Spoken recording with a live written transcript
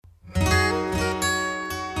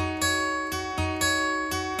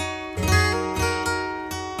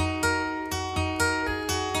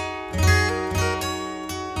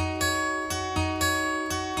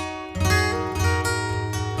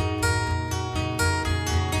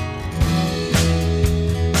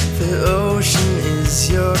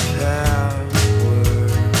your power.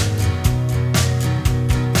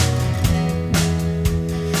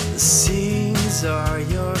 The seas are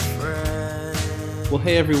your friend. Well,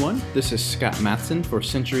 hey everyone, this is Scott Matson for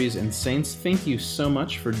Centuries and Saints. Thank you so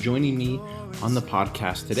much for joining me on the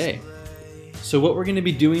podcast today. So what we're going to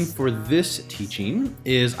be doing for this teaching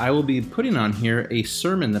is I will be putting on here a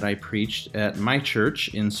sermon that I preached at my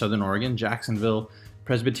church in Southern Oregon, Jacksonville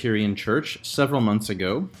Presbyterian Church, several months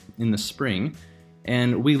ago in the spring.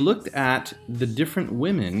 And we looked at the different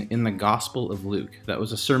women in the Gospel of Luke. That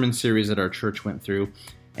was a sermon series that our church went through.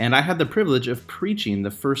 And I had the privilege of preaching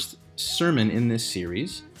the first sermon in this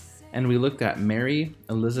series. And we looked at Mary,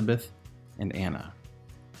 Elizabeth, and Anna,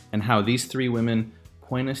 and how these three women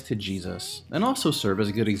point us to Jesus and also serve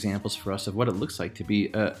as good examples for us of what it looks like to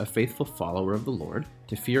be a faithful follower of the Lord,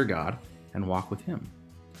 to fear God and walk with Him.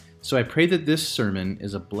 So I pray that this sermon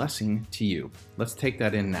is a blessing to you. Let's take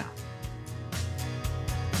that in now.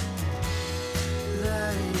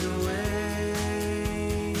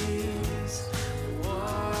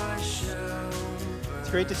 It's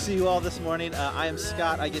great to see you all this morning. I am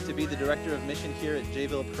Scott. I get to be the Director of Mission here at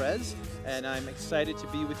Jayville Pres, and I'm excited to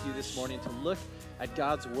be with you this morning to look at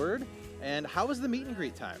God's Word. And how was the meet and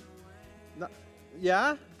greet time?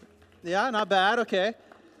 Yeah, not bad. Okay.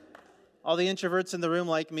 All the introverts in the room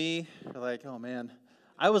like me are like, oh man.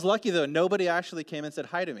 I was lucky though. Nobody actually came and said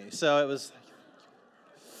hi to me. So it was,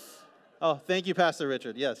 oh, thank you, Pastor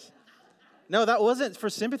Richard. Yes. No, that wasn't for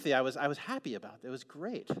sympathy. I was happy about it. It was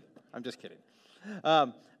great. I'm just kidding.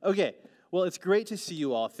 Okay. Well, it's great to see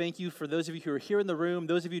you all. Thank you for those of you who are here in the room,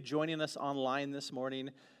 those of you joining us online this morning.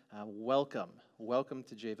 Welcome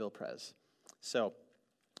to Jayville Pres. So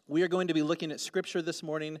we are going to be looking at Scripture this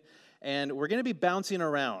morning, and we're going to be bouncing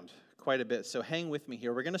around quite a bit. So hang with me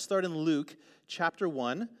here. We're going to start in Luke chapter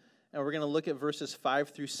 1, and we're going to look at verses 5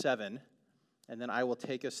 through 7, and then I will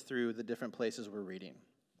take us through the different places we're reading.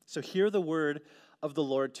 So hear the word of the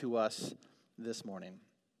Lord to us this morning.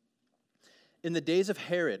 In the days of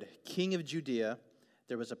Herod, king of Judea,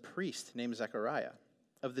 there was a priest named Zechariah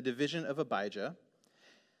of the division of Abijah,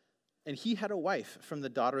 and he had a wife from the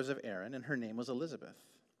daughters of Aaron, and her name was Elizabeth.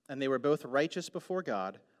 And they were both righteous before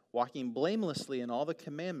God, walking blamelessly in all the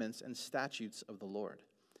commandments and statutes of the Lord.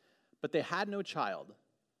 But they had no child,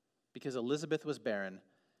 because Elizabeth was barren,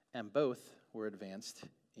 and both were advanced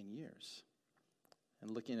in years.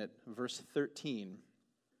 And looking at verse 13.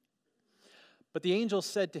 But the angel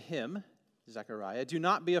said to him, Zechariah, do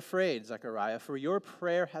not be afraid, Zechariah, for your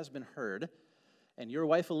prayer has been heard, and your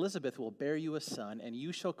wife Elizabeth will bear you a son, and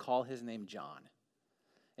you shall call his name John.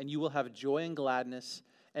 And you will have joy and gladness,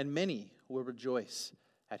 and many will rejoice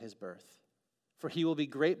at his birth. For he will be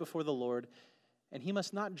great before the Lord, and he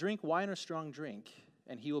must not drink wine or strong drink,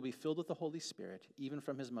 and he will be filled with the Holy Spirit, even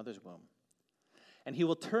from his mother's womb. And he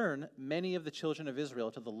will turn many of the children of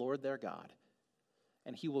Israel to the Lord their God,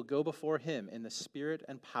 and he will go before him in the spirit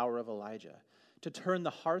and power of Elijah, to turn the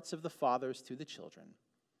hearts of the fathers to the children,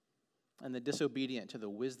 and the disobedient to the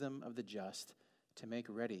wisdom of the just, to make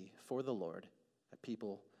ready for the Lord a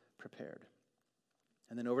people prepared.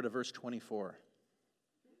 And then over to verse 24.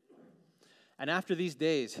 And after these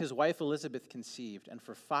days, his wife Elizabeth conceived, and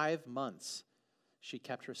for 5 months she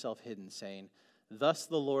kept herself hidden, saying, thus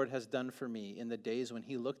the Lord has done for me in the days when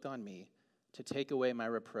he looked on me to take away my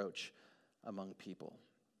reproach among people.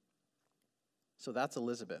 So that's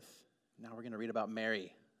Elizabeth. Now we're going to read about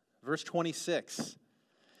Mary. Verse 26.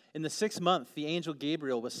 In the 6th month, the angel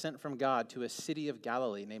Gabriel was sent from God to a city of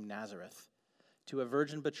Galilee named Nazareth, to a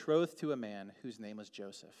virgin betrothed to a man whose name was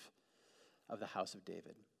Joseph, of the house of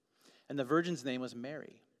David. And the virgin's name was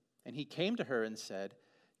Mary. And he came to her and said,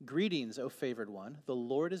 greetings, O favored one, the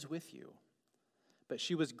Lord is with you. But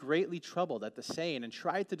she was greatly troubled at the saying and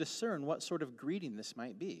tried to discern what sort of greeting this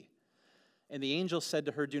might be. And the angel said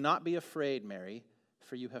to her, do not be afraid, Mary,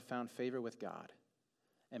 for you have found favor with God.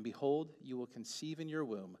 And behold, you will conceive in your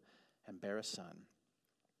womb and bear a son,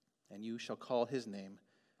 and you shall call his name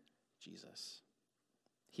Jesus.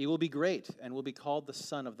 He will be great and will be called the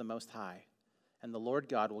Son of the Most High. And the Lord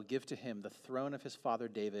God will give to him the throne of his father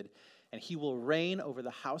David, and he will reign over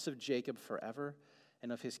the house of Jacob forever,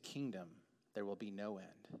 and of his kingdom there will be no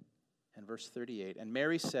end. And verse 38, and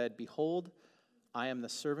Mary said, behold, I am the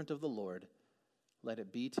servant of the Lord. Let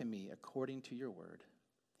it be to me according to your word.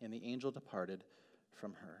 And the angel departed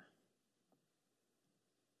from her.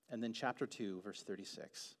 And then chapter 2, verse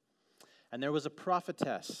 36. And there was a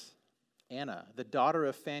prophetess, Anna, the daughter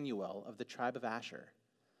of Phanuel of the tribe of Asher.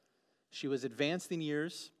 She was advanced in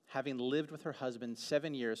years, having lived with her husband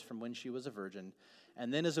 7 years from when she was a virgin,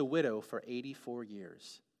 and then as a widow for 84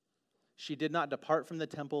 years. She did not depart from the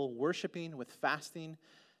temple, worshiping with fasting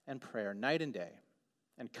and prayer night and day.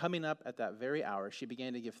 And coming up at that very hour, she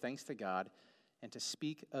began to give thanks to God and to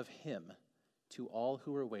speak of him to all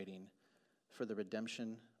who were waiting for the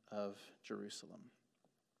redemption of Jerusalem.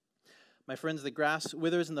 My friends, the grass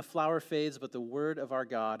withers and the flower fades, but the word of our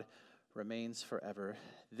God remains forever.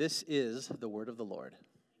 This is the word of the Lord.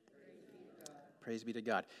 Praise be to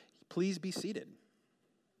God. Please be seated.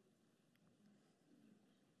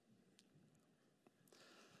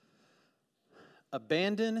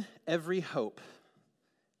 Abandon every hope,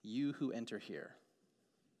 you who enter here.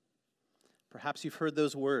 Perhaps you've heard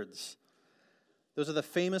those words. Those are the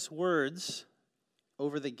famous words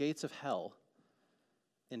over the gates of hell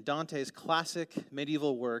in Dante's classic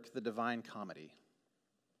medieval work, The Divine Comedy,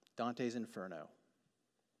 Dante's Inferno.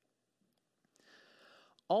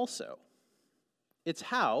 Also, it's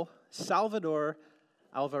how Salvador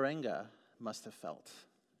Alvarenga must have felt.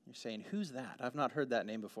 You're saying, who's that? I've not heard that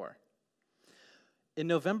name before. In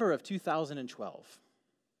November of 2012,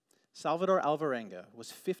 Salvador Alvarenga was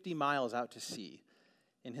 50 miles out to sea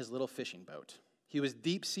in his little fishing boat. He was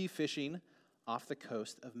deep sea fishing off the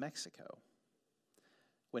coast of Mexico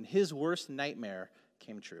when his worst nightmare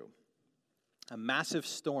came true. A massive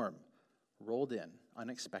storm rolled in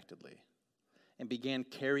unexpectedly and began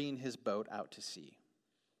carrying his boat out to sea.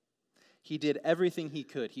 He did everything he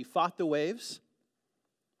could. He fought the waves.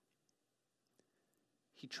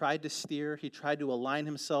 He tried to steer. He tried to align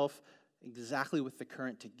himself exactly with the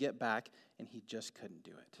current to get back, and he just couldn't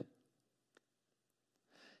do it.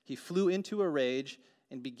 He flew into a rage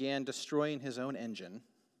and began destroying his own engine.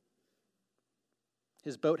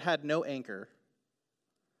 His boat had no anchor,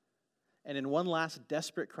 and in one last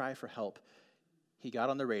desperate cry for help, he got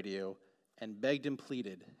on the radio and begged and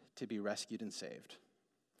pleaded to be rescued and saved.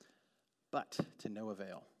 But to no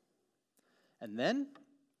avail. And then,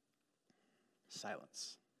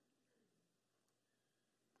 silence.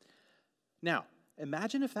 Now,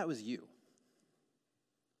 imagine if that was you.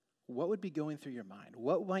 What would be going through your mind?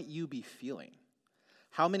 What might you be feeling?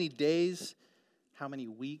 How many days, how many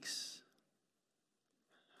weeks,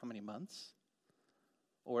 how many months?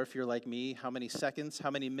 Or if you're like me, how many seconds, how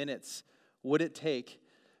many minutes would it take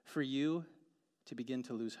for you to begin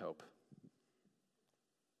to lose hope?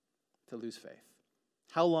 To lose faith?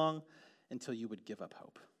 How long until you would give up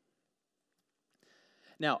hope?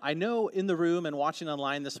 Now, I know in the room and watching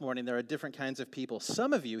online this morning, there are different kinds of people.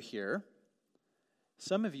 Some of you here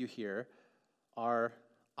are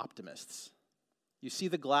optimists. You see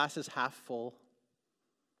the glass is half full.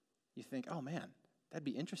 You think, oh man, that'd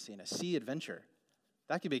be interesting, a sea adventure.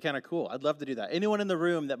 That could be kind of cool. I'd love to do that. Anyone in the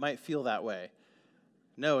room that might feel that way?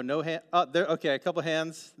 No hand. Oh, there. Okay, a couple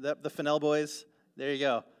hands. The Fennell boys. There you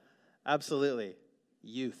go. Absolutely.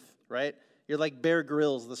 Youth, right? You're like Bear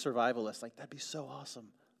Grylls, the survivalist. Like, that'd be so awesome.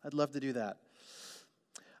 I'd love to do that.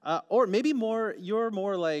 Or maybe you're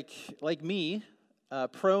more like me,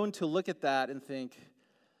 prone to look at that and think,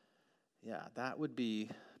 yeah, that would be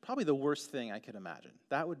probably the worst thing I could imagine.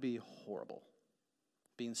 That would be horrible.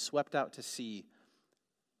 Being swept out to sea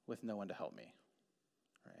with no one to help me,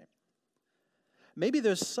 right? Maybe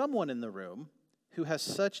there's someone in the room who has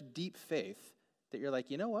such deep faith that you're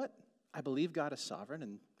like, you know what? I believe God is sovereign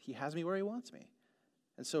and he has me where he wants me.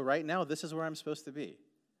 And so right now, this is where I'm supposed to be.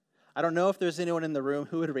 I don't know if there's anyone in the room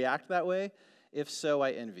who would react that way. If so,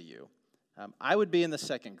 I envy you. I would be in the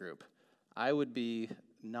second group. I would be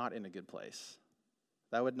not in a good place.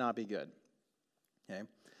 That would not be good. Okay?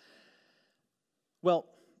 Well,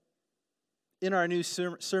 in our new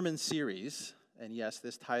sermon series, and yes,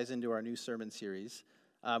 this ties into our new sermon series,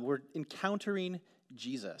 we're encountering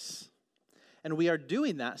Jesus. And we are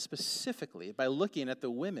doing that specifically by looking at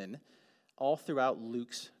the women all throughout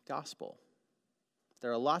Luke's gospel.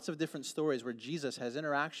 There are lots of different stories where Jesus has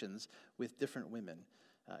interactions with different women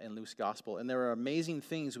in Luke's gospel. And there are amazing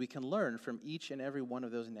things we can learn from each and every one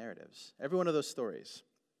of those narratives, every one of those stories.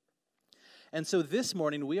 And so this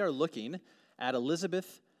morning we are looking at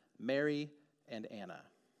Elizabeth, Mary, and Anna.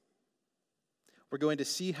 We're going to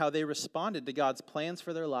see how they responded to God's plans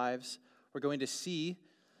for their lives. We're going to see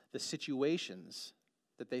the situations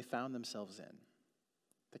that they found themselves in,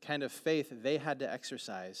 the kind of faith they had to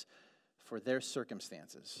exercise for their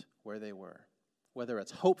circumstances, where they were, whether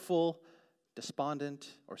it's hopeful, despondent,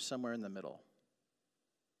 or somewhere in the middle.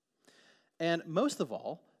 And most of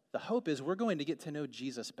all, the hope is we're going to get to know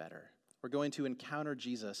Jesus better. We're going to encounter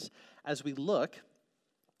Jesus as we look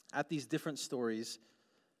at these different stories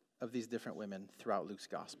of these different women throughout Luke's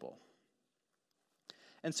gospel.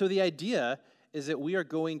 And so the idea is that we are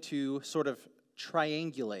going to sort of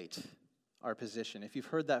triangulate our position. If you've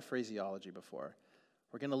heard that phraseology before,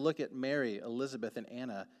 we're going to look at Mary, Elizabeth, and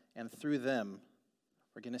Anna, and through them,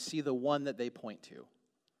 We're going to see the one that they point to,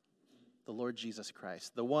 the Lord Jesus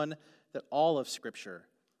Christ, the one that all of Scripture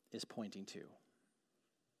is pointing to.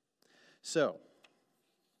 So,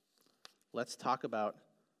 let's talk about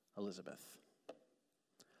Elizabeth.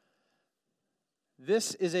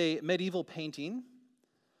 This is a medieval painting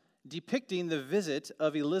depicting the visit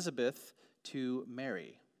of Elizabeth to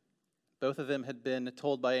Mary. Both of them had been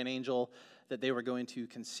told by an angel that they were going to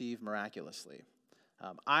conceive miraculously.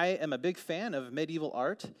 I am a big fan of medieval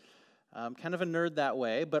art. I'm kind of a nerd that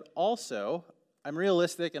way, but also I'm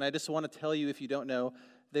realistic, and I just want to tell you, if you don't know,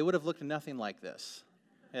 they would have looked nothing like this.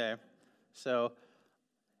 Okay, so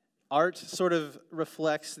art sort of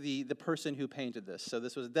reflects the person who painted this. So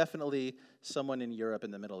this was definitely someone in Europe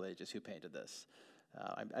in the Middle Ages who painted this.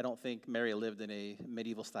 I don't think Mary lived in a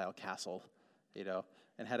medieval-style castle,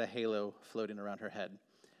 and had a halo floating around her head.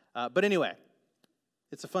 But anyway,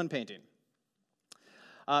 it's a fun painting.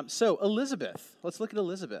 So Elizabeth, let's look at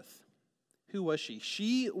Elizabeth. Who was she?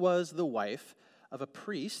 She was the wife of a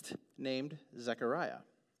priest named Zechariah.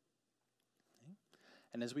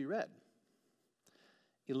 And as we read,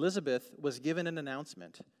 Elizabeth was given an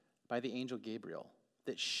announcement by the angel Gabriel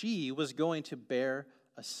that she was going to bear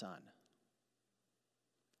a son.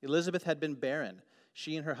 Elizabeth had been barren.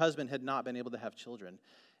 She and her husband had not been able to have children.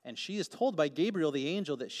 And she is told by Gabriel, the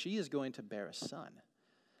angel, that she is going to bear a son.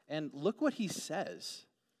 And look what he says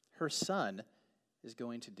her son is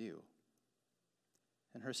going to do.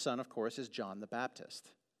 And her son, of course, is John the Baptist.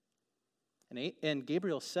 And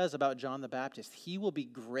Gabriel says about John the Baptist, he will be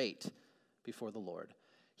great before the Lord.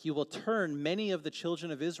 He will turn many of the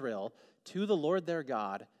children of Israel to the Lord their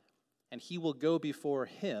God, and he will go before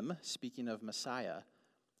him, speaking of Messiah,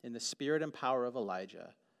 in the spirit and power of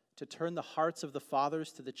Elijah, to turn the hearts of the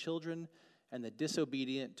fathers to the children and the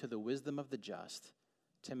disobedient to the wisdom of the just,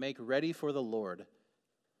 to make ready for the Lord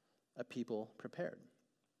a people prepared.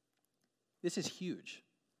 This is huge.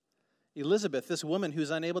 Elizabeth, this woman who's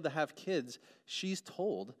unable to have kids, she's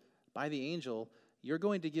told by the angel, you're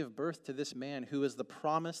going to give birth to this man who is the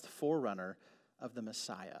promised forerunner of the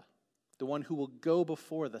Messiah, the one who will go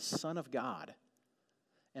before the Son of God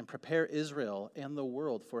and prepare Israel and the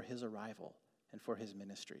world for his arrival and for his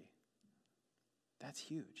ministry. That's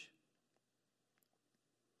huge.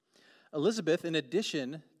 Elizabeth, in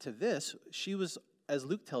addition to this, she was, as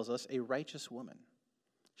Luke tells us, a righteous woman.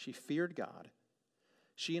 She feared God.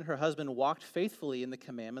 She and her husband walked faithfully in the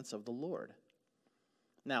commandments of the Lord.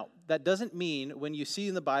 Now, that doesn't mean when you see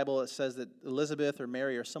in the Bible it says that Elizabeth or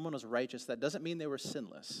Mary or someone was righteous, that doesn't mean they were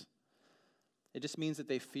sinless. It just means that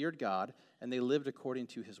they feared God and they lived according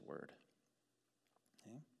to his word.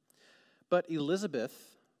 Okay? But Elizabeth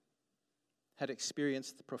had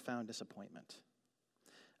experienced profound disappointment.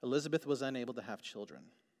 Elizabeth was unable to have children.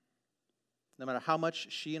 No matter how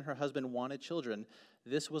much she and her husband wanted children,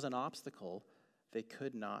 this was an obstacle they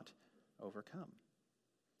could not overcome.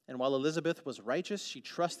 And while Elizabeth was righteous, she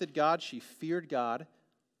trusted God, she feared God,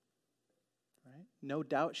 right? No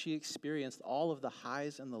doubt she experienced all of the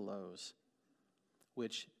highs and the lows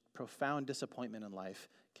which profound disappointment in life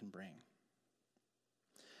can bring.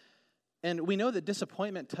 And we know that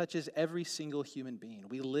disappointment touches every single human being.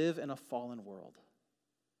 We live in a fallen world.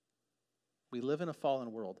 We live in a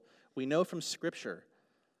fallen world. We know from Scripture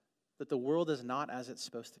that the world is not as it's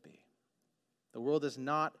supposed to be. The world is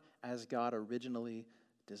not as God originally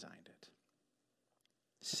designed it.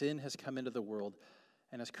 Sin has come into the world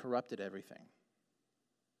and has corrupted everything.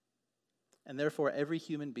 And therefore, every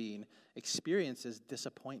human being experiences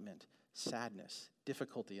disappointment, sadness,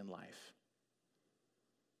 difficulty in life.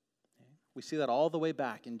 Okay? We see that all the way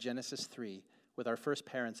back in Genesis 3 with our first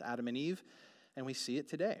parents, Adam and Eve, and we see it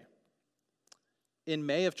today. In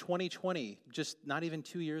May of 2020, just not even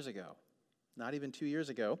 2 years ago,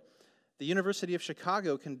 the University of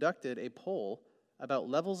Chicago conducted a poll about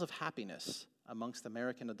levels of happiness amongst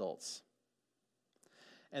American adults.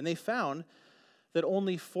 And they found that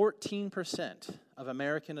only 14% of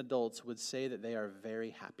American adults would say that they are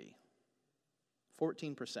very happy.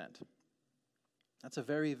 14%. That's a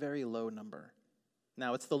very, very low number.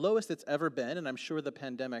 Now, it's the lowest it's ever been, and I'm sure the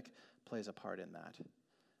pandemic plays a part in that.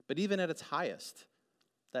 But even at its highest,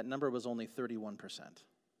 that number was only 31%.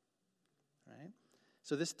 Right?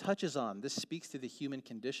 So this speaks to the human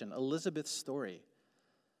condition. Elizabeth's story,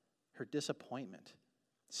 her disappointment,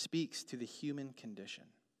 speaks to the human condition.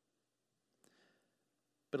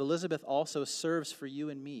 But Elizabeth also serves for you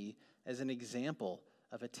and me as an example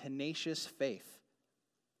of a tenacious faith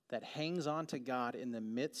that hangs on to God in the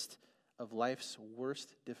midst of life's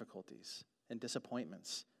worst difficulties and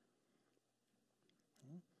disappointments.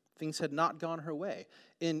 Things had not gone her way.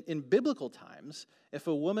 In biblical times, if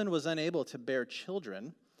a woman was unable to bear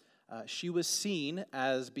children, she was seen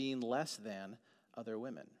as being less than other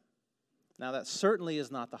women. Now, that certainly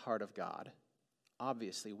is not the heart of God.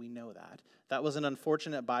 Obviously, we know that. That was an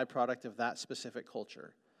unfortunate byproduct of that specific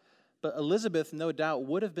culture. But Elizabeth, no doubt,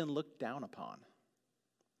 would have been looked down upon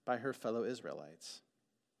by her fellow Israelites.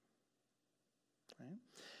 Right?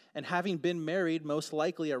 And having been married most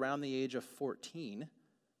likely around the age of 14,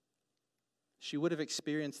 she would have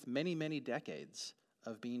experienced many, many decades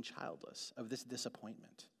of being childless, of this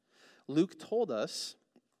disappointment. Luke told us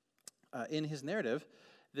in his narrative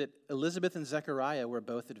that Elizabeth and Zechariah were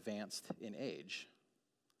both advanced in age.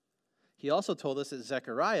 He also told us that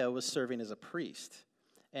Zechariah was serving as a priest.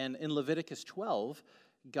 And in Leviticus 12,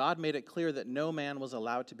 God made it clear that no man was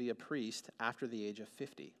allowed to be a priest after the age of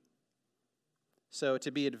 50. So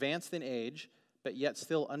to be advanced in age, but yet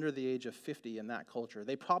still under the age of 50 in that culture,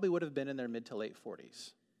 they probably would have been in their mid to late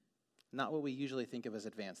 40s. Not what we usually think of as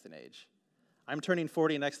advanced in age. I'm turning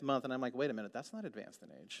 40 next month, and I'm like, wait a minute, that's not advanced in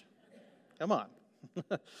age. Come on.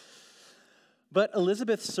 But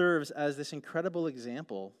Elizabeth serves as this incredible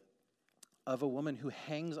example of a woman who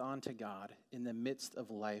hangs on to God in the midst of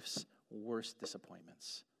life's worst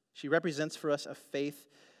disappointments. She represents for us a faith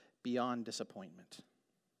beyond disappointment.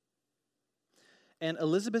 And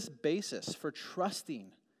Elizabeth's basis for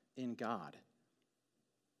trusting in God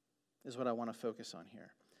is what I want to focus on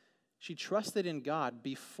here. She trusted in God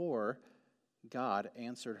before God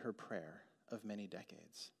answered her prayer of many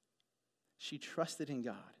decades. She trusted in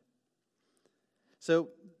God. So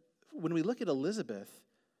when we look at Elizabeth,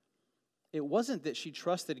 it wasn't that she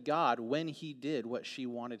trusted God when he did what she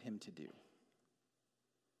wanted him to do.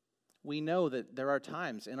 We know that there are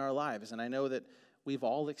times in our lives, and I know that we've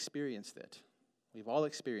all experienced it. We've all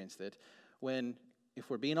experienced it when, if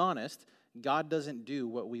we're being honest, God doesn't do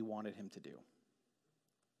what we wanted him to do.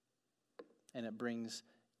 And it brings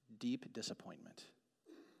deep disappointment,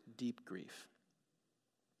 deep grief.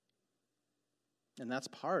 And that's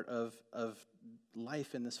part of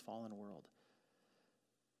life in this fallen world.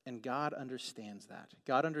 And God understands that.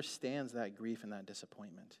 God understands that grief and that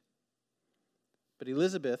disappointment. But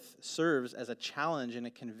Elizabeth serves as a challenge and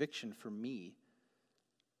a conviction for me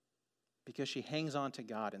because she hangs on to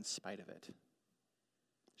God in spite of it.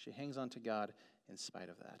 She hangs on to God in spite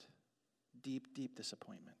of that. Deep, deep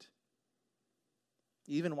disappointment.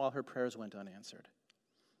 Even while her prayers went unanswered.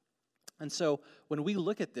 And so when we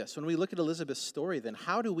look at this, when we look at Elizabeth's story, then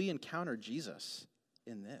how do we encounter Jesus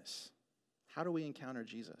in this? How do we encounter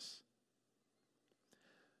Jesus?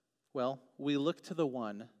 Well, we look to the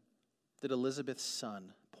one that Elizabeth's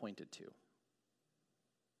son pointed to.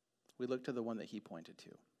 We look to the one that he pointed to.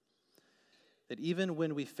 That even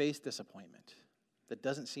when we face disappointment that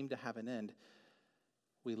doesn't seem to have an end,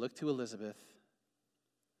 we look to Elizabeth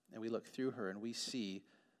and we look through her and we see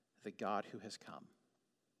the God who has come.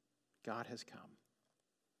 God has come.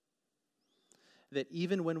 That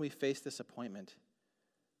even when we face disappointment,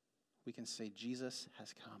 we can say, Jesus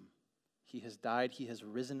has come. He has died. He has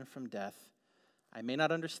risen from death. I may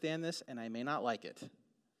not understand this, and I may not like it.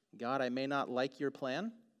 God, I may not like your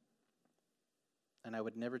plan, and I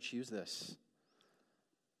would never choose this.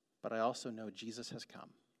 But I also know Jesus has come.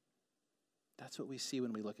 That's what we see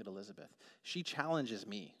when we look at Elizabeth. She challenges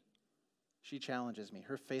me. She challenges me.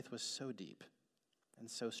 Her faith was so deep and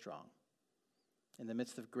so strong in the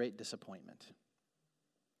midst of great disappointment.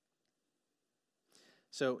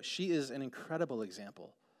 So she is an incredible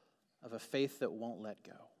example of a faith that won't let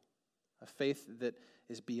go, a faith that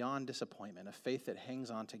is beyond disappointment, a faith that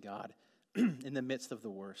hangs on to God in the midst of the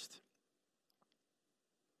worst.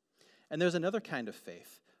 And there's another kind of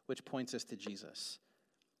faith which points us to Jesus.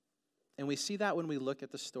 And we see that when we look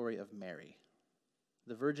at the story of Mary,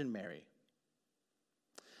 the Virgin Mary.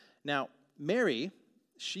 Now, Mary,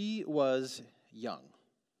 she was young.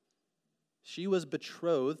 She was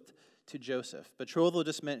betrothed to Joseph. Betrothal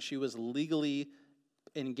just meant she was legally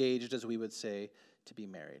engaged, as we would say, to be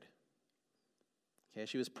married. Okay,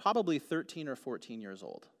 she was probably 13 or 14 years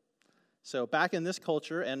old. So back in this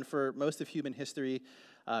culture, and for most of human history,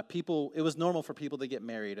 it was normal for people to get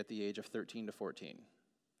married at the age of 13 to 14,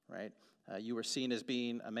 right? You were seen as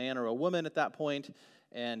being a man or a woman at that point,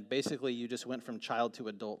 and basically you just went from child to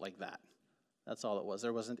adult like that. That's all it was.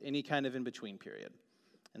 There wasn't any kind of in-between period.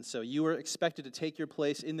 And so you were expected to take your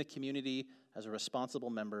place in the community as a responsible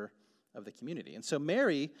member of the community. And so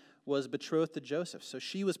Mary was betrothed to Joseph. So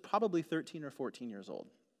she was probably 13 or 14 years old.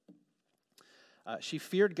 She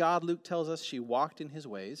feared God, Luke tells us. She walked in his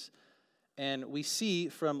ways. And we see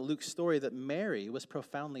from Luke's story that Mary was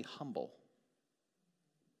profoundly humble.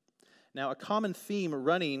 Now, a common theme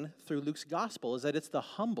running through Luke's gospel is that it's the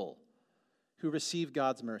humble who receive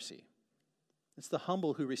God's mercy. It's the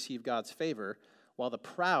humble who receive God's favor, while the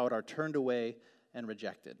proud are turned away and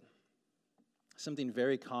rejected. Something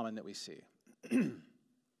very common that we see. And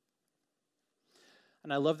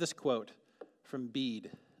I love this quote from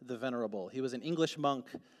Bede the Venerable. He was an English monk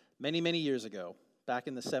many, many years ago, back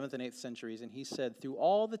in the 7th and 8th centuries, and he said, "Through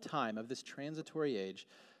all the time of this transitory age,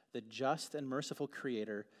 the just and merciful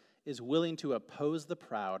Creator is willing to oppose the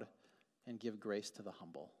proud and give grace to the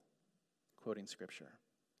humble," quoting Scripture.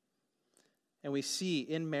 And we see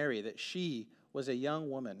in Mary that she was a young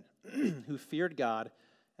woman who feared God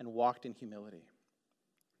and walked in humility.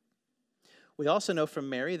 We also know from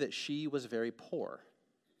Mary that she was very poor.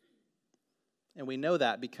 And we know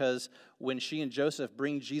that because when she and Joseph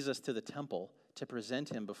bring Jesus to the temple to present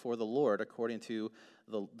him before the Lord, according to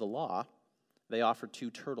the law, they offered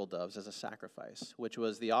 2 turtle doves as a sacrifice, which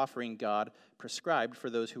was the offering God prescribed for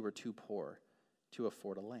those who were too poor to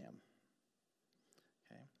afford a lamb.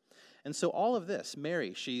 Okay. And so all of this,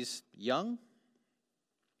 Mary, she's young,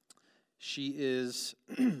 she is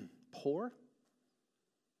poor,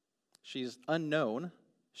 she's unknown,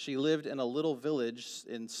 she lived in a little village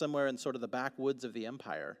somewhere in sort of the backwoods of the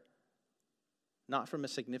empire, not from a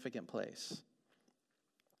significant place.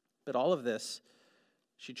 But all of this,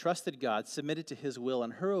 she trusted God, submitted to his will,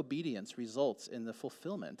 and her obedience results in the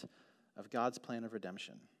fulfillment of God's plan of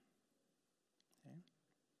redemption. Okay?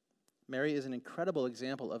 Mary is an incredible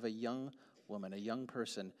example of a young woman, a young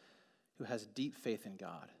person who has deep faith in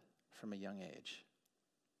God from a young age,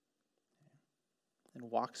 okay, and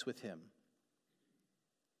walks with him.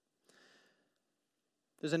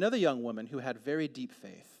 There's another young woman who had very deep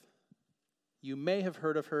faith. You may have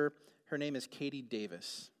heard of her. Her name is Katie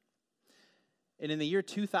Davis. And in the year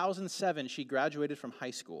 2007, she graduated from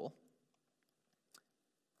high school.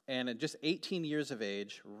 And at just 18 years of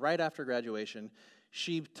age, right after graduation,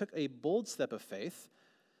 she took a bold step of faith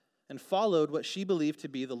and followed what she believed to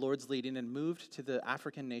be the Lord's leading and moved to the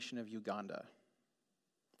African nation of Uganda,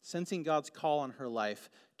 sensing God's call on her life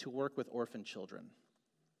to work with orphan children.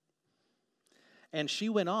 And she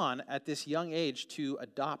went on at this young age to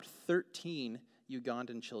adopt 13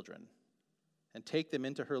 Ugandan children and take them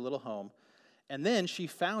into her little home. And then she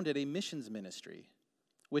founded a missions ministry,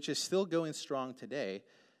 which is still going strong today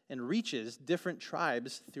and reaches different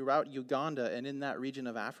tribes throughout Uganda and in that region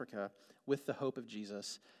of Africa with the hope of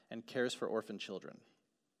Jesus and cares for orphan children.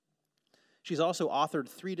 She's also authored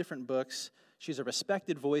 3 different books. She's a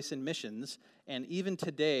respected voice in missions. And even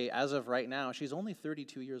today, as of right now, she's only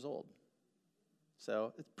 32 years old.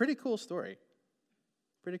 So it's a pretty cool story.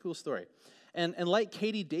 Pretty cool story. And like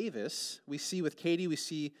Katie Davis, we see with Katie, we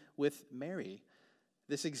see with Mary,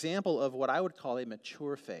 this example of what I would call a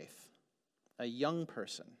mature faith, a young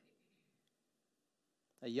person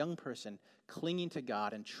clinging to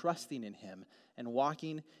God and trusting in him and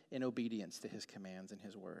walking in obedience to his commands and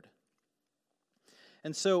his word.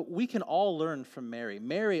 And so we can all learn from Mary.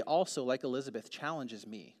 Mary also, like Elizabeth, challenges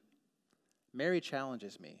me. Mary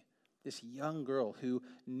challenges me. This young girl who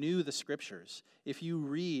knew the scriptures. If you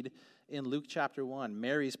read in Luke chapter 1,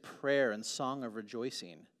 Mary's prayer and song of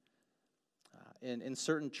rejoicing, in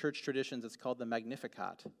certain church traditions it's called the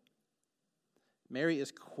Magnificat. Mary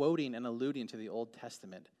is quoting and alluding to the Old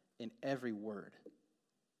Testament in every word.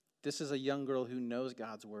 This is a young girl who knows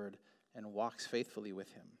God's word and walks faithfully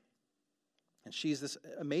with him. And she's this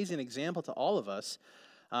amazing example to all of us,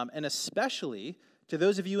 and especially to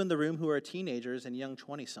those of you in the room who are teenagers and young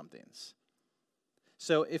 20-somethings.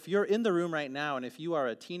 So if you're in the room right now, and if you are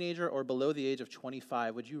a teenager or below the age of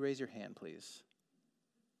 25, would you raise your hand, please?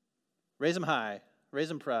 Raise them high. Raise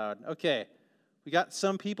them proud. Okay. We got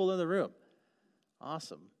some people in the room.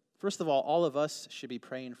 Awesome. First of all of us should be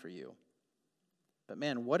praying for you. But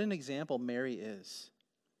man, what an example Mary is.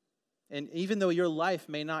 And even though your life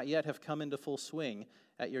may not yet have come into full swing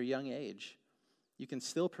at your young age, you can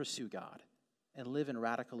still pursue God and live in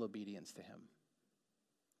radical obedience to him.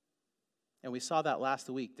 And we saw that last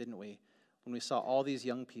week, didn't we? When we saw all these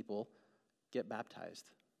young people get baptized.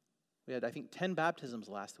 We had, I think, 10 baptisms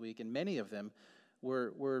last week, and many of them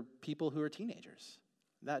were people who are teenagers.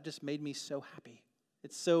 That just made me so happy.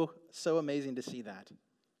 It's so amazing to see that.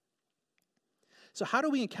 So how do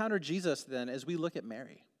we encounter Jesus then as we look at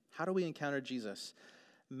Mary? How do we encounter Jesus?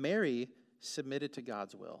 Mary submitted to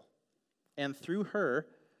God's will. And through her,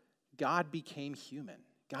 God became human.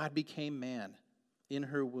 God became man in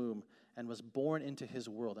her womb and was born into his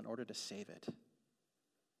world in order to save it,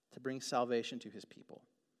 to bring salvation to his people.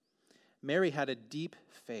 Mary had a deep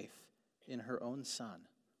faith in her own son,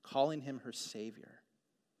 calling him her Savior.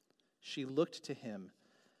 She looked to him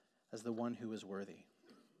as the one who is worthy,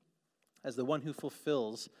 as the one who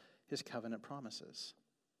fulfills his covenant promises.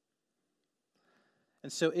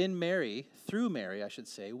 And so in Mary, through Mary, I should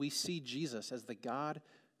say, we see Jesus as the God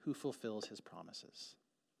who fulfills his promises,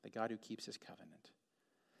 the God who keeps his covenant.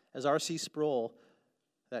 As R.C. Sproul,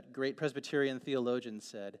 that great Presbyterian theologian,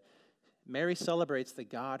 said, Mary celebrates the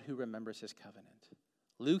God who remembers his covenant.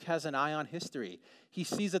 Luke has an eye on history. He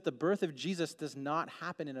sees that the birth of Jesus does not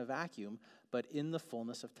happen in a vacuum, but in the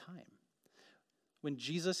fullness of time. When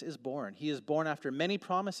Jesus is born, he is born after many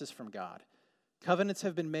promises from God. Covenants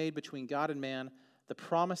have been made between God and man. The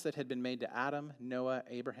promise that had been made to Adam, Noah,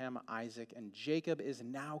 Abraham, Isaac, and Jacob is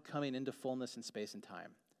now coming into fullness in space and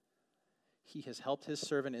time. He has helped his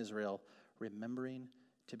servant Israel, remembering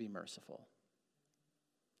to be merciful.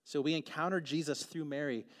 So we encounter Jesus through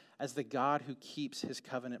Mary as the God who keeps his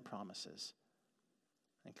covenant promises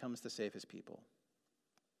and comes to save his people.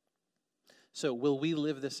 So will we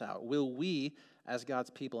live this out? Will we, as God's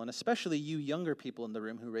people, and especially you younger people in the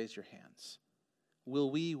room who raised your hands,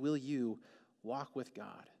 will you walk with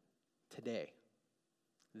God today,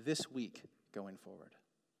 this week, going forward?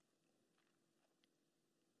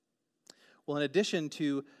 Well, in addition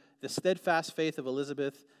to the steadfast faith of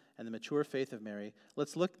Elizabeth and the mature faith of Mary,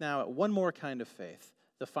 let's look now at one more kind of faith,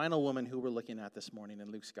 the final woman who we're looking at this morning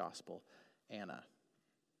in Luke's gospel, Anna.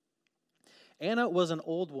 Anna was an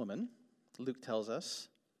old woman, Luke tells us.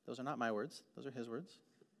 Those are not my words, those are his words.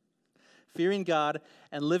 Fearing God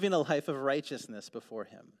and living a life of righteousness before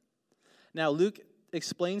him. Now, Luke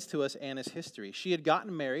explains to us Anna's history. She had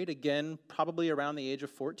gotten married, again, probably around the age of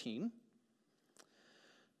 14.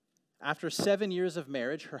 After 7 years of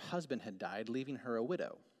marriage, her husband had died, leaving her a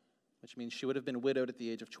widow, which means she would have been widowed at the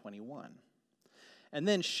age of 21. And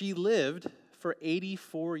then she lived for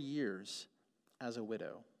 84 years as a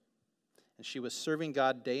widow. And she was serving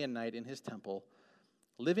God day and night in his temple,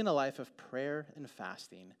 living a life of prayer and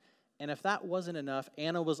fasting. And if that wasn't enough,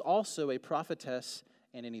 Anna was also a prophetess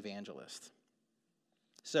and an evangelist.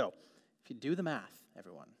 So, if you do the math,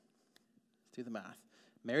 everyone, let's do the math.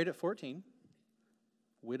 Married at 14,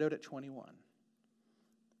 widowed at 21,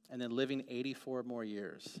 and then living 84 more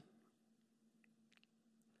years.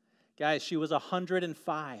 Guys, she was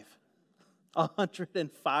 105.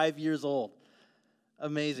 105 years old.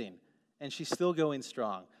 Amazing. And she's still going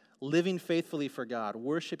strong, living faithfully for God,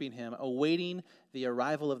 worshiping him, awaiting the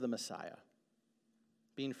arrival of the Messiah,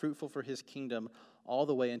 being fruitful for his kingdom all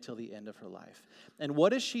the way until the end of her life. And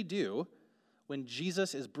what does she do when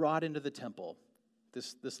Jesus is brought into the temple,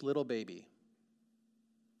 this little baby?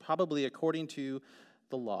 Probably, according to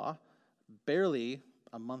the law, barely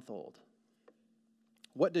a month old.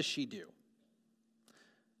 What does she do?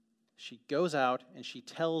 She goes out and she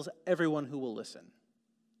tells everyone who will listen,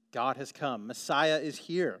 God has come, Messiah is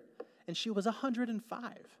here. And she was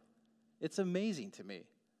 105. It's amazing to me.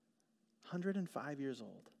 105 years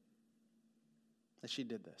old that she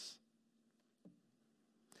did this.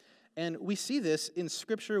 And we see this in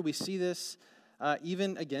Scripture. We see this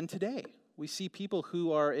even again today. We see people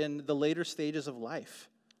who are in the later stages of life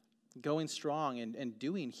going strong and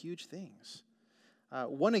doing huge things.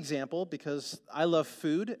 One example, because I love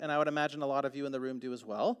food, and I would imagine a lot of you in the room do as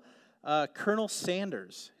well, Colonel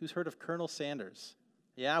Sanders. Who's heard of Colonel Sanders?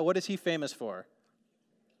 Yeah, what is he famous for?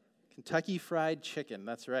 Kentucky Fried Chicken,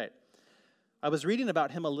 that's right. I was reading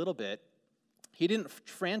about him a little bit. He didn't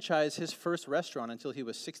franchise his first restaurant until he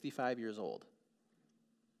was 65 years old.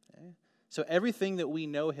 Okay? So everything that we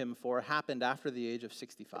know him for happened after the age of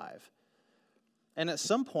 65. And at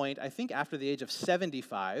some point, I think after the age of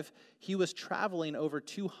 75, he was traveling over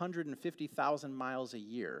 250,000 miles a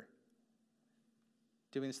year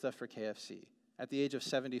doing stuff for KFC at the age of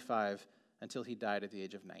 75 until he died at the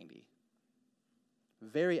age of 90.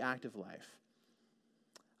 Very active life.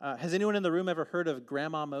 Has anyone in the room ever heard of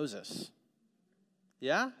Grandma Moses?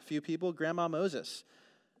 Yeah, a few people. Grandma Moses.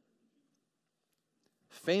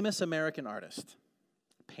 Famous American artist,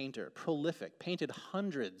 painter, prolific, painted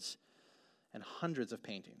hundreds and hundreds of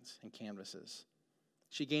paintings and canvases.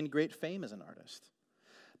 She gained great fame as an artist.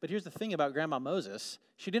 But here's the thing about Grandma Moses.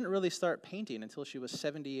 She didn't really start painting until she was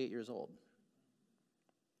 78 years old.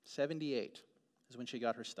 78 is when she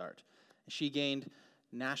got her start. And she gained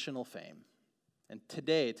national fame. And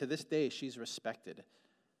today, to this day, she's respected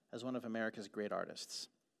as one of America's great artists.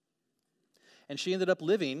 And she ended up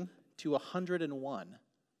living to 101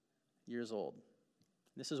 years old.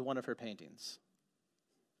 This is one of her paintings.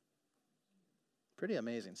 Pretty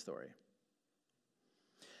amazing story.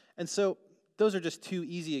 And so, those are just two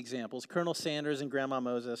easy examples, Colonel Sanders and Grandma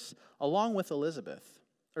Moses, along with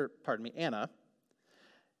Anna,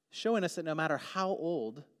 showing us that no matter how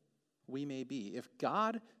old we may be. If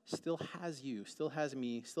God still has you, still has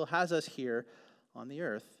me, still has us here on the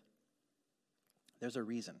earth, there's a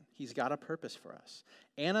reason. He's got a purpose for us.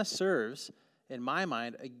 Anna serves, in my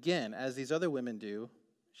mind, again, as these other women do.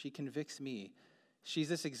 She convicts me. She's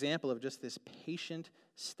this example of just this patient,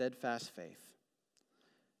 steadfast faith.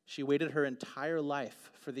 She waited her entire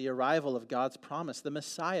life for the arrival of God's promise, the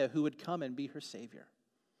Messiah who would come and be her Savior.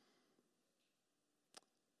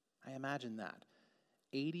 I imagine that.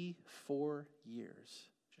 84 years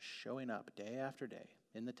just showing up day after day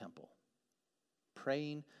in the temple,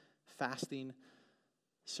 praying, fasting,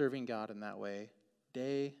 serving God in that way,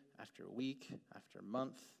 day after week, after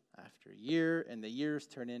month, after year, and the years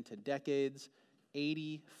turn into decades.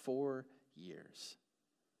 84 years.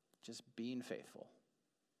 Just being faithful.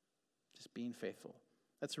 Just being faithful.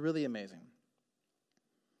 That's really amazing.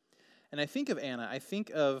 And I think of Anna, I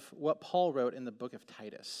think of what Paul wrote in the book of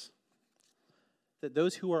Titus, that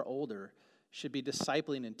those who are older should be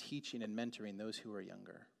discipling and teaching and mentoring those who are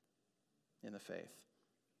younger in the faith.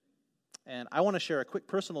 And I want to share a quick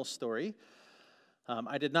personal story.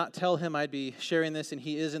 I did not tell him I'd be sharing this, and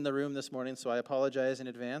he is in the room this morning, so I apologize in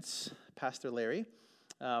advance, Pastor Larry.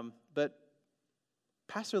 But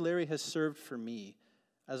Pastor Larry has served for me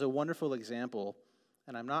as a wonderful example,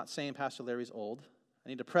 and I'm not saying Pastor Larry's old. I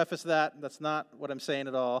need to preface that. That's not what I'm saying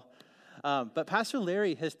at all. But Pastor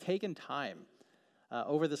Larry has taken time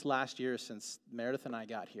over this last year since Meredith and I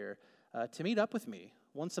got here to meet up with me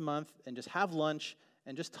once a month and just have lunch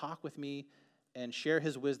and just talk with me and share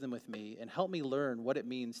his wisdom with me and help me learn what it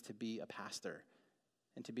means to be a pastor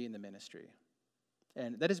and to be in the ministry.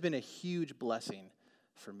 And that has been a huge blessing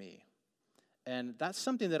for me. And that's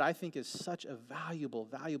something that I think is such a valuable,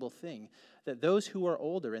 valuable thing, that those who are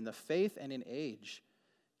older in the faith and in age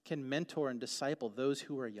can mentor and disciple those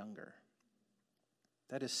who are younger.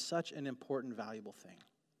 That is such an important, valuable thing.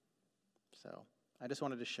 So I just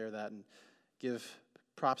wanted to share that and give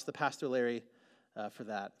props to Pastor Larry for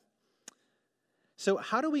that. So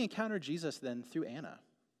how do we encounter Jesus then through Anna?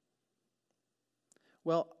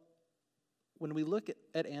 Well, when we look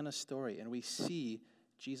at Anna's story and we see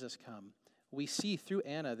Jesus come, we see through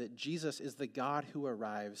Anna that Jesus is the God who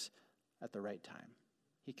arrives at the right time.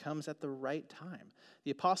 He comes at the right time.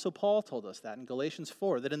 The Apostle Paul told us that in Galatians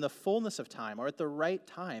 4, that in the fullness of time, or at the right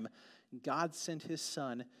time, God sent his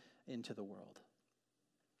Son into the world.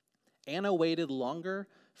 Anna waited longer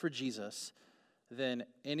for Jesus than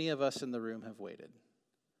any of us in the room have waited.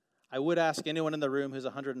 I would ask anyone in the room who's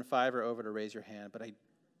 105 or over to raise your hand, but I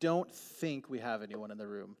don't think we have anyone in the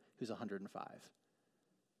room who's 105.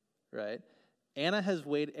 Right? Anna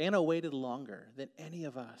waited longer than any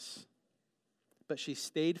of us. But she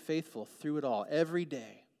stayed faithful through it all, every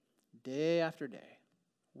day, day after day,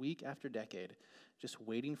 week after decade, just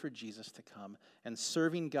waiting for Jesus to come and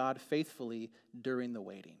serving God faithfully during the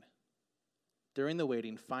waiting. During the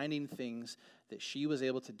waiting, finding things that she was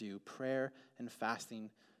able to do, prayer and fasting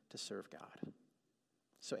to serve God.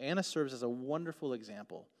 So Anna serves as a wonderful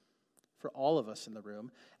example for all of us in the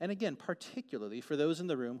room, and again, particularly for those in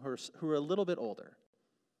the room who are a little bit older,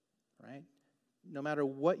 right? No matter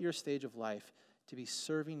what your stage of life, to be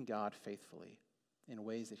serving God faithfully in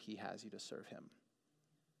ways that he has you to serve him.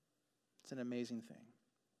 It's an amazing thing.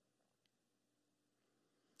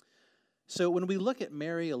 So when we look at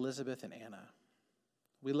Mary, Elizabeth, and Anna,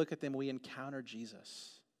 we look at them, we encounter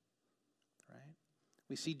Jesus, right?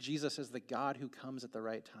 We see Jesus as the God who comes at the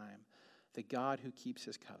right time, the God who keeps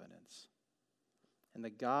his covenants, and the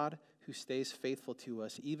God who stays faithful to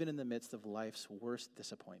us even in the midst of life's worst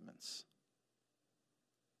disappointments.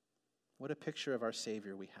 What a picture of our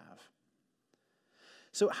Savior we have.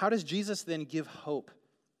 So how does Jesus then give hope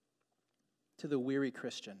to the weary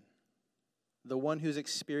Christian, the one who's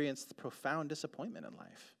experienced profound disappointment in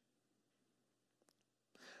life?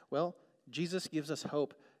 Well, Jesus gives us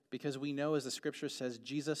hope because we know, as the scripture says,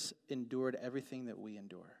 Jesus endured everything that we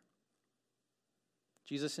endure.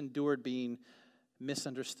 Jesus endured being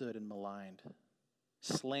misunderstood and maligned,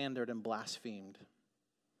 slandered and blasphemed.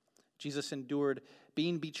 Jesus endured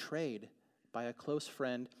being betrayed by a close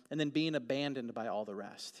friend and then being abandoned by all the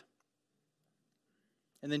rest.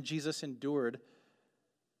 And then Jesus endured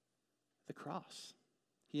the cross.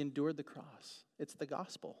 He endured the cross. It's the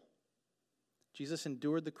gospel. Jesus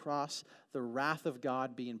endured the cross, the wrath of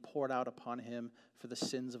God being poured out upon him for the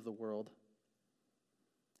sins of the world.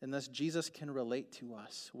 And thus Jesus can relate to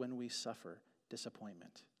us when we suffer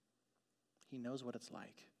disappointment. He knows what it's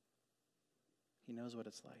like. He knows what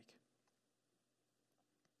it's like.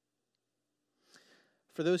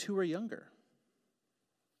 For those who are younger,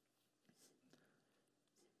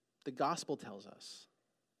 the gospel tells us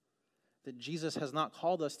that Jesus has not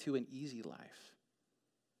called us to an easy life,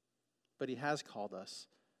 but he has called us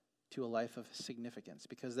to a life of significance,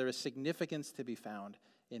 because there is significance to be found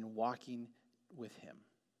in walking with him,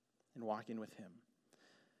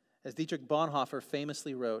 As Dietrich Bonhoeffer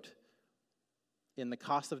famously wrote in The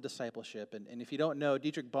Cost of Discipleship, and if you don't know,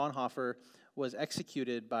 Dietrich Bonhoeffer was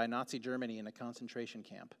executed by Nazi Germany in a concentration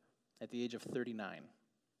camp at the age of 39.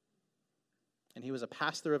 And he was a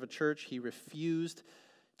pastor of a church. He refused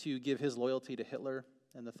to give his loyalty to Hitler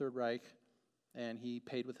and the Third Reich, and he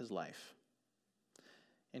paid with his life.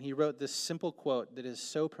 And he wrote this simple quote that is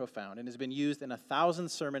so profound and has been used in 1,000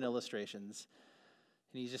 sermon illustrations.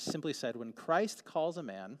 And he just simply said, when Christ calls a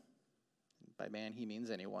man, by man he means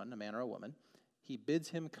anyone, a man or a woman, he bids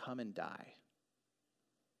him come and die.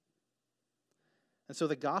 And so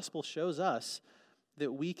the gospel shows us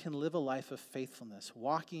that we can live a life of faithfulness,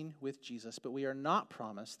 walking with Jesus, but we are not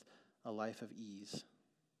promised a life of ease.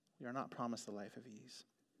 We are not promised a life of ease.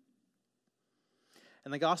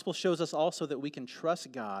 And the gospel shows us also that we can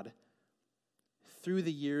trust God through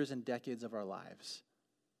the years and decades of our lives,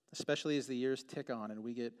 especially as the years tick on and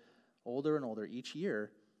we get older and older each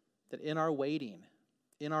year, that in our waiting,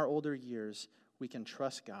 in our older years, we can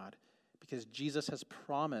trust God because Jesus has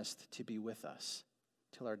promised to be with us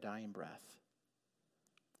till our dying breath.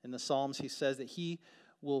 In the Psalms, he says that he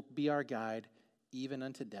will be our guide even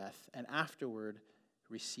unto death, and afterward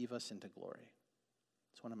receive us into glory.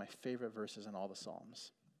 It's one of my favorite verses in all the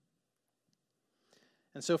Psalms.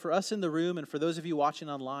 And so for us in the room and for those of you watching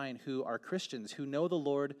online who are Christians, who know the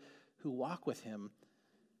Lord, who walk with him,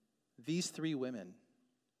 these three women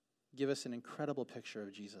give us an incredible picture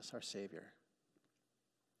of Jesus, our Savior.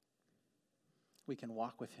 We can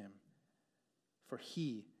walk with him, for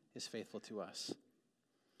he is faithful to us.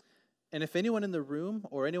 And if anyone in the room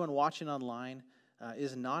or anyone watching online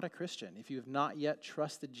is not a Christian, if you have not yet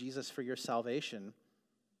trusted Jesus for your salvation,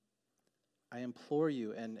 I implore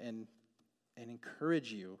you and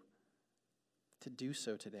encourage you to do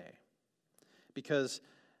so today. Because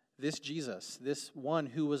this Jesus, this one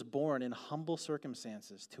who was born in humble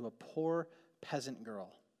circumstances to a poor peasant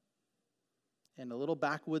girl in a little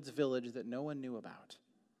backwoods village that no one knew about,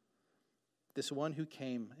 this one who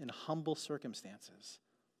came in humble circumstances,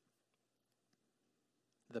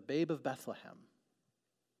 the babe of Bethlehem,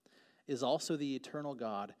 is also the eternal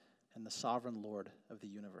God and the sovereign Lord of the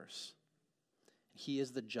universe. He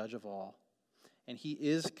is the judge of all. And he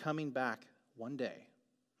is coming back one day.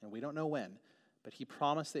 And we don't know when, but he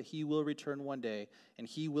promised that he will return one day and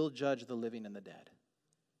he will judge the living and the dead.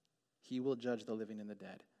 He will judge the living and the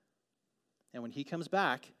dead. And when he comes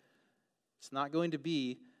back, it's not going to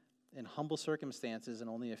be in humble circumstances and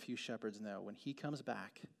only a few shepherds know. When he comes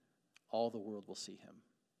back, all the world will see him.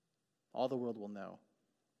 All the world will know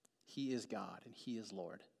he is God and he is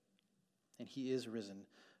Lord. And he is risen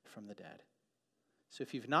from the dead. So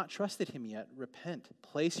if you've not trusted him yet, repent.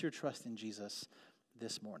 Place your trust in Jesus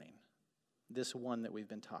this morning. This one that we've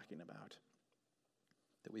been talking about,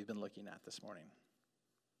 that we've been looking at this morning.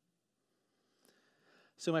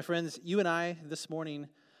 So my friends, you and I this morning,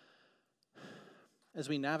 as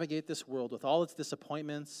we navigate this world with all its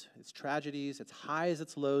disappointments, its tragedies, its highs,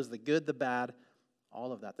 its lows, the good, the bad,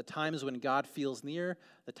 all of that, the times when God feels near,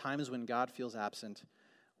 the times when God feels absent,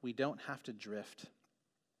 we don't have to drift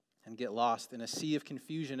and get lost in a sea of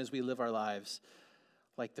confusion as we live our lives,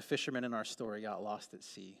 like the fishermen in our story got lost at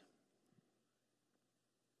sea.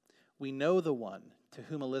 We know the one to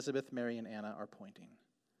whom Elizabeth, Mary, and Anna are pointing.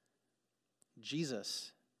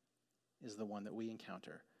 Jesus is the one that we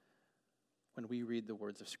encounter when we read the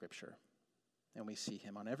words of Scripture and we see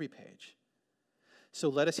him on every page. So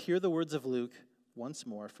let us hear the words of Luke once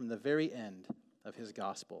more from the very end of his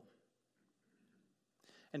gospel.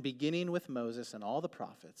 And beginning with Moses and all the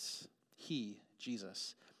prophets, he,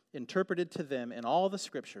 Jesus, interpreted to them in all the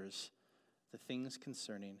Scriptures the things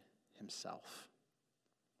concerning himself.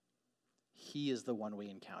 He is the one we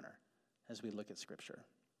encounter as we look at Scripture.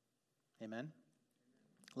 Amen?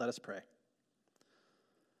 Let us pray.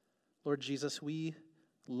 Lord Jesus, we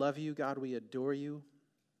love you. God, we adore you.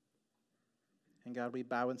 And God, we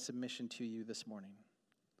bow in submission to you this morning.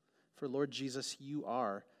 For Lord Jesus, you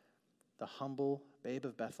are the humble babe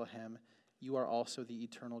of Bethlehem. You are also the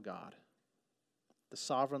eternal God, the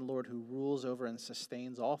sovereign Lord who rules over and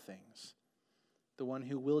sustains all things, the one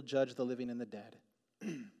who will judge the living and the dead,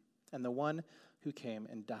 and the one who came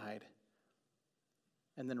and died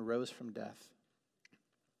and then rose from death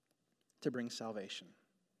to bring salvation.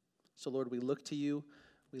 So Lord, we look to you.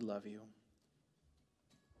 We love you.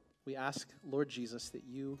 We ask, Lord Jesus, that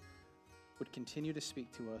you would continue to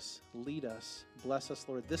speak to us, lead us, bless us,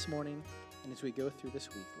 Lord, this morning and as we go through this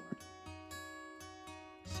week, Lord.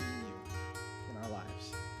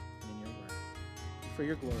 for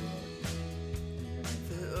your glory, Lord.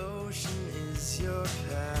 The ocean is your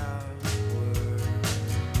power.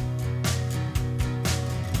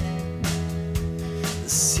 The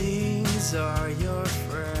seas are your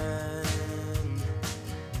friend.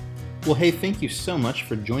 Well, hey, thank you so much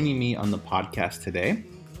for joining me on the podcast today.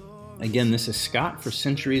 Again, this is Scott for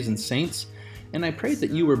Centuries and Saints, and I pray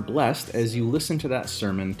that you were blessed as you listened to that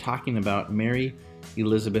sermon talking about Mary,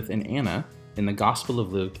 Elizabeth, and Anna in the Gospel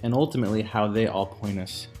of Luke, and ultimately how they all point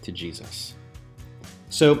us to Jesus.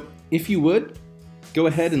 So, if you would, go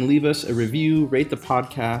ahead and leave us a review, rate the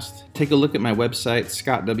podcast, take a look at my website,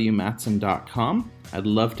 scottwmatson.com. I'd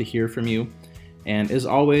love to hear from you. And as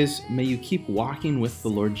always, may you keep walking with the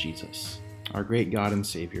Lord Jesus, our great God and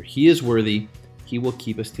Savior. He is worthy. He will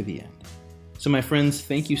keep us to the end. So my friends,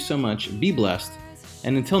 thank you so much. Be blessed.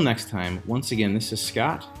 And until next time, once again, this is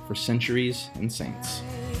Scott for Centuries and Saints.